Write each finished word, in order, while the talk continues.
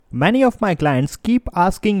Many of my clients keep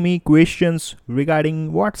asking me questions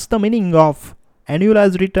regarding what's the meaning of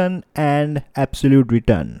annualized return and absolute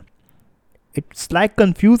return. It's like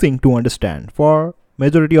confusing to understand for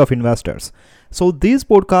majority of investors. So this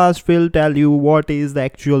podcast will tell you what is the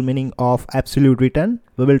actual meaning of absolute return.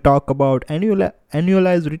 We will talk about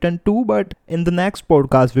annualized return too, but in the next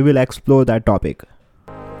podcast we will explore that topic.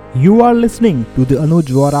 You are listening to the Anuj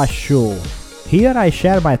Vora Show. Here I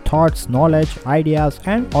share my thoughts, knowledge, ideas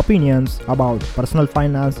and opinions about personal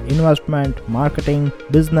finance, investment, marketing,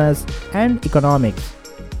 business and economics.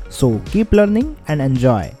 So keep learning and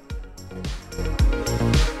enjoy.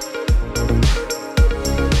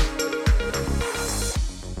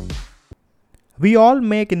 We all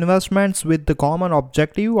make investments with the common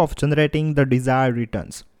objective of generating the desired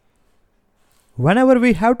returns. Whenever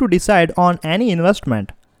we have to decide on any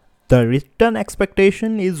investment, the return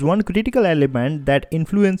expectation is one critical element that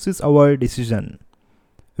influences our decision.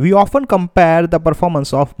 We often compare the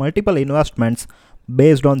performance of multiple investments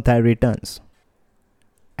based on their returns.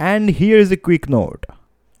 And here is a quick note.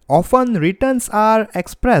 Often returns are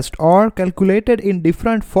expressed or calculated in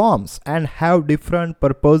different forms and have different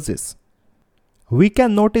purposes. We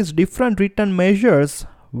can notice different return measures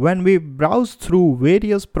when we browse through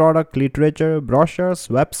various product literature, brochures,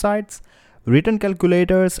 websites, return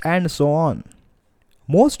calculators, and so on.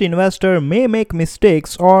 Most investors may make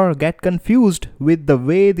mistakes or get confused with the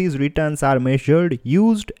way these returns are measured,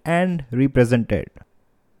 used, and represented.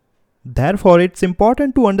 Therefore, it's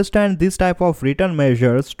important to understand this type of return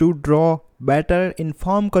measures to draw better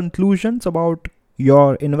informed conclusions about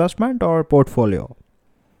your investment or portfolio.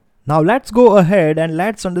 Now let's go ahead and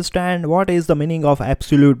let's understand what is the meaning of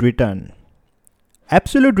absolute return.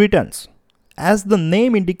 Absolute returns, as the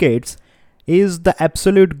name indicates, is the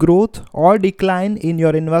absolute growth or decline in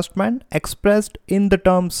your investment expressed in the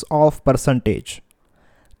terms of percentage.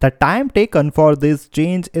 The time taken for this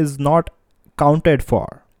change is not counted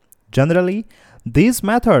for. Generally, this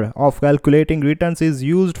method of calculating returns is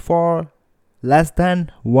used for less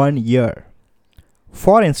than 1 year.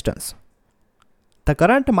 For instance, the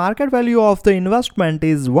current market value of the investment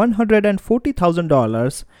is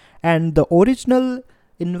 $140,000 and the original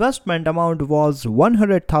investment amount was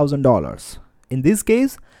 $100,000. In this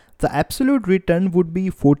case, the absolute return would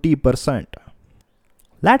be 40%.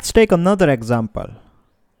 Let's take another example.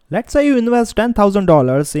 Let's say you invest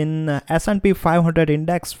 $10,000 in S&P 500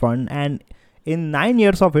 index fund and in 9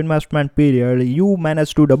 years of investment period, you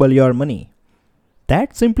manage to double your money.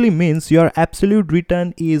 That simply means your absolute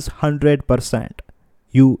return is 100%.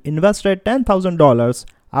 You invested $10,000.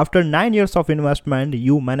 After 9 years of investment,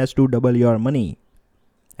 you managed to double your money.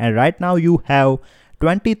 And right now you have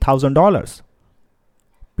 $20,000.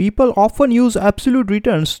 People often use absolute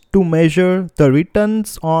returns to measure the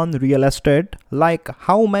returns on real estate, like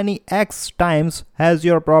how many X times has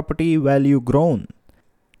your property value grown.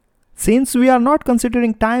 Since we are not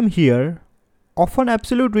considering time here, often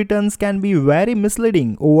absolute returns can be very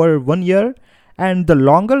misleading over 1 year, and the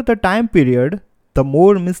longer the time period, the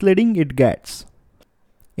more misleading it gets.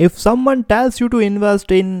 If someone tells you to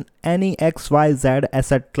invest in any XYZ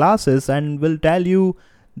asset classes and will tell you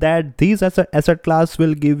that these asset class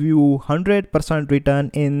will give you 100% return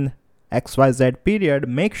in XYZ period,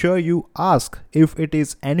 make sure you ask if it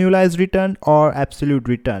is annualized return or absolute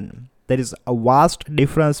return. There is a vast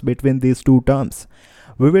difference between these two terms.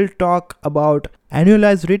 We will talk about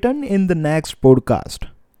annualized return in the next podcast.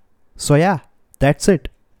 So yeah, that's it.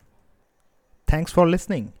 Thanks for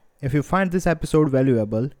listening. If you find this episode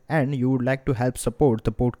valuable and you would like to help support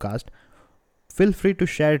the podcast, feel free to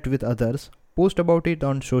share it with others, post about it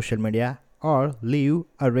on social media, or leave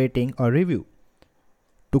a rating or review.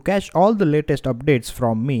 To catch all the latest updates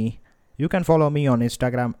from me, you can follow me on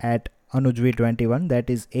Instagram at AnujV21, that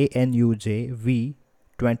is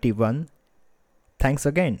ANUJV21. Thanks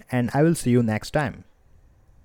again, and I will see you next time.